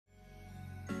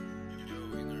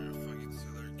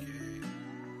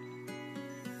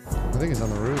think he's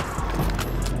on the roof.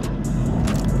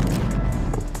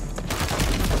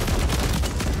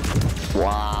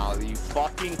 Wow, you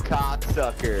fucking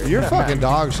cocksucker. You're fucking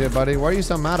dog shit, buddy. Why are you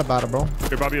so mad about it, bro?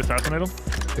 Here, Bobby, assassinate him.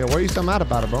 Yeah, why are you so mad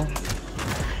about it, bro?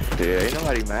 Dude, ain't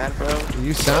nobody mad, bro.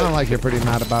 You sound like you're pretty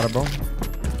mad about it, bro.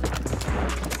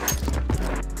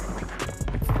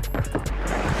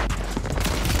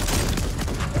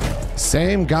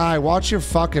 Same guy. Watch your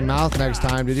fucking mouth next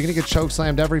time, dude. You're gonna get choke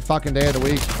slammed every fucking day of the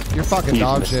week. You're fucking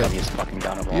dog shit.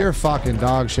 You're fucking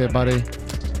dog shit, buddy.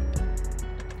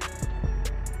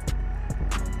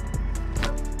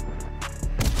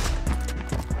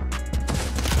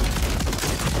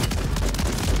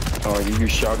 Oh, you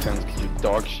use shotguns because you're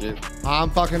dog shit. I'm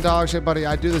fucking dog shit, buddy.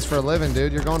 I do this for a living,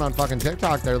 dude. You're going on fucking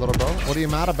TikTok there, little bro. What are you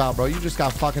mad about, bro? You just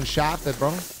got fucking shafted,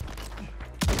 bro.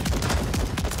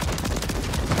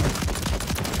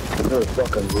 You're a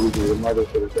fucking loser. Your mother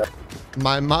should have died.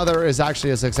 My mother is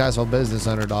actually a successful business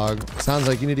owner, dog. Sounds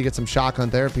like you need to get some shotgun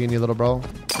therapy in you, little bro.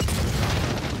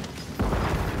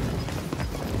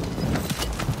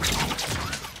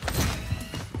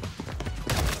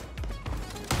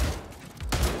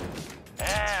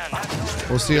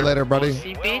 We'll see you later,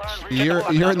 buddy.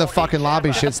 You're in the fucking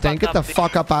lobby, shit stain. Get the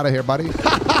fuck up out of here, buddy.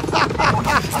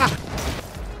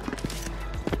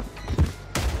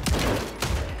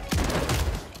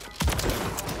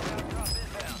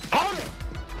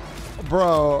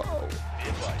 Bro.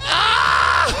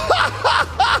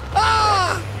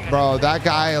 Bro, that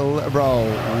guy, bro.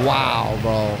 Wow,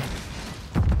 bro.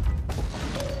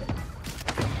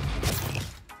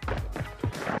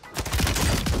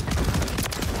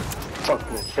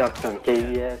 Fucking shotgun,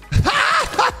 KVS.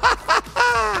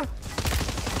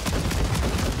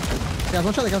 Guys,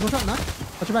 one shot, knock.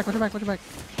 Watch your back.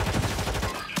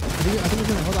 I think he's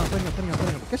gonna hold on, putting him.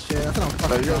 Good shit, that's what I'm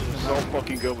fucking You're so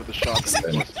fucking good with the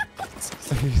shotgun.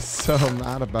 He's so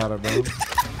mad about it, bro.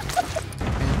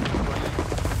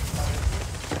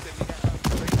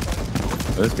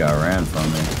 This guy ran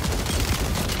from me.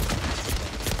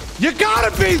 You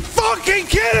gotta be fucking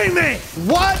kidding me!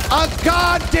 What a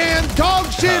goddamn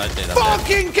dog shit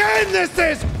fucking game this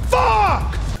is!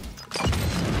 Fuck!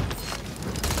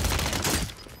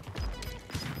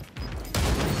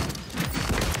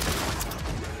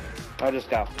 I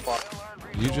just got fucked.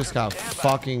 You just got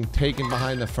fucking taken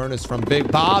behind the furnace from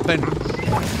Big Bob and...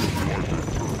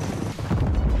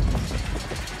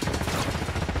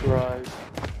 Right.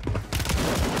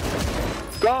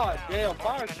 God damn,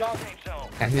 fire shot.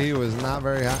 He was not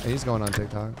very happy. He's going on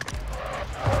TikTok.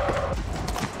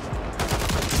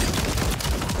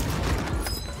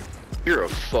 You're a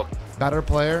fuck. Better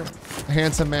player.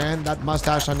 Handsome man. That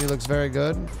mustache on you looks very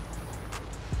good.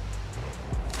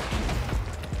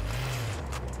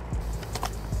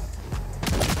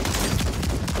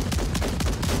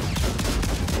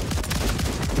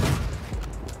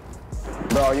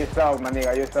 Bro, you suck, my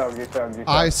nigga. You suck.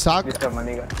 I suck? You suck, my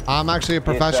nigga. I'm actually a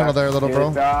professional there, little bro.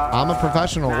 I'm a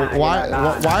professional. Why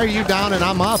are you down and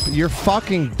I'm up? You're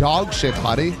fucking dog shit,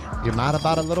 buddy. You mad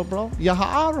about it, little bro? You're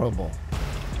horrible.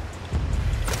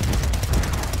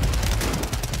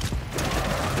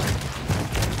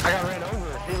 I got ran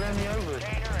over. He ran me over.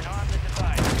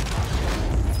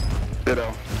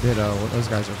 Ditto. Ditto. Those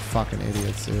guys are fucking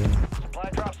idiots, dude. Supply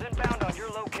drops inbound on your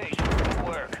location. Good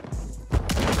work.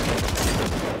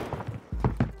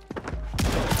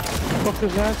 What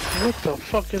is that? What the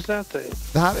fuck is that thing?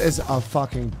 That is a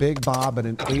fucking Big Bob in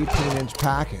an 18-inch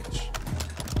package.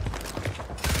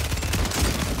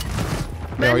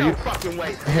 Man, Yo, no you, fucking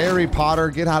way. Harry Potter,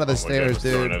 get out of the stairs,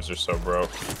 dude. Are so broke.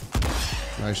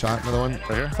 Nice shot. Another one.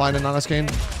 Right here. Flying in on us, Kane.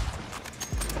 I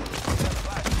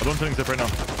don't think zip right now.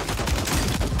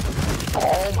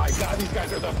 Oh my god, these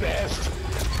guys are the best.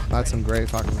 That's some great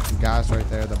fucking gas right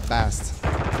there. The best.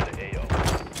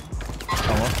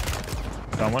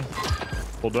 Down one.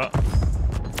 Hold that.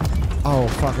 Oh,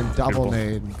 fucking double Beautiful.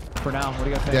 nade. For now, what do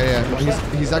you got? Yeah.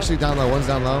 He's actually down low. One's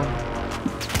down low.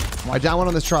 I down one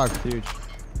on this truck. Huge.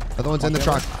 The other one's in the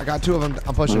truck. I got two of them.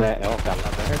 I'm pushing.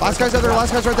 Last guy's out there.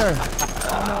 Last guy's right there.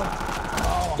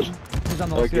 He's on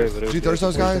the left. Did you thirst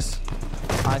those guys?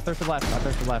 I thirsted left.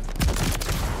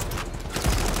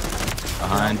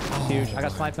 Behind. Huge. I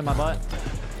got sniped in my butt.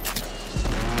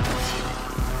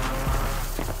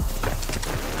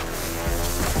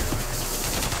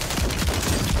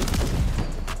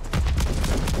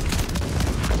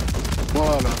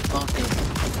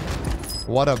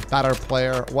 What a better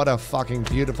player. What a fucking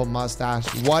beautiful mustache.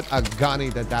 What a gunny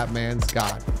that man's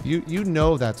got. You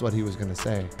know that's what he was gonna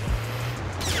say.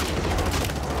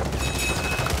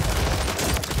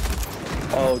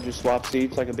 Oh, just swap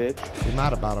seats like a bitch. You're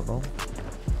mad about it, bro.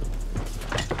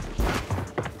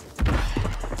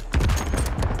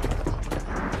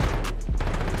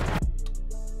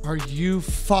 Are you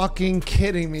fucking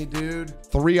kidding me, dude?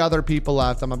 3 other people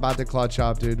left. I'm about to clutch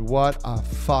up, dude. What a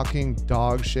fucking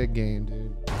dog shit game,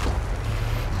 dude.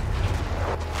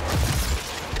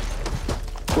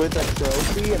 With a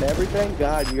trophy and everything?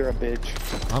 God, you're a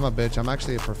bitch. I'm a bitch. I'm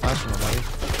actually a professional, buddy.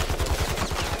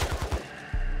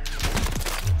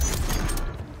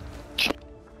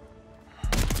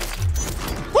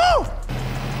 Woo!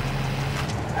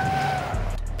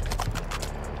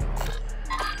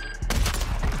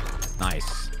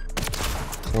 Nice.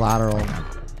 Collateral.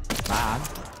 Bad.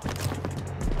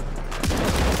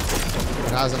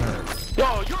 It hasn't hurt.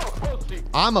 Yo, you're a pussy.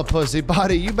 I'm a pussy,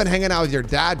 buddy. You've been hanging out with your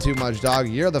dad too much, dog.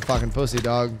 You're the fucking pussy,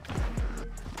 dog.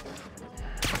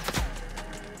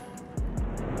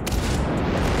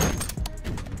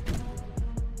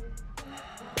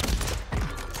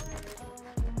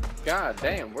 God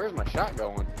damn, where's my shot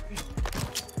going?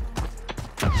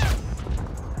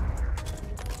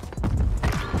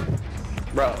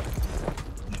 Bro.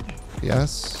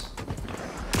 Yes.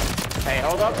 Hey,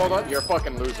 hold up. You're a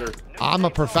fucking loser. I'm a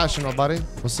professional, buddy.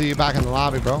 We'll see you back in the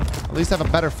lobby, bro. At least have a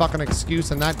better fucking excuse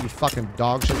than that, you fucking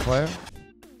dog shit player.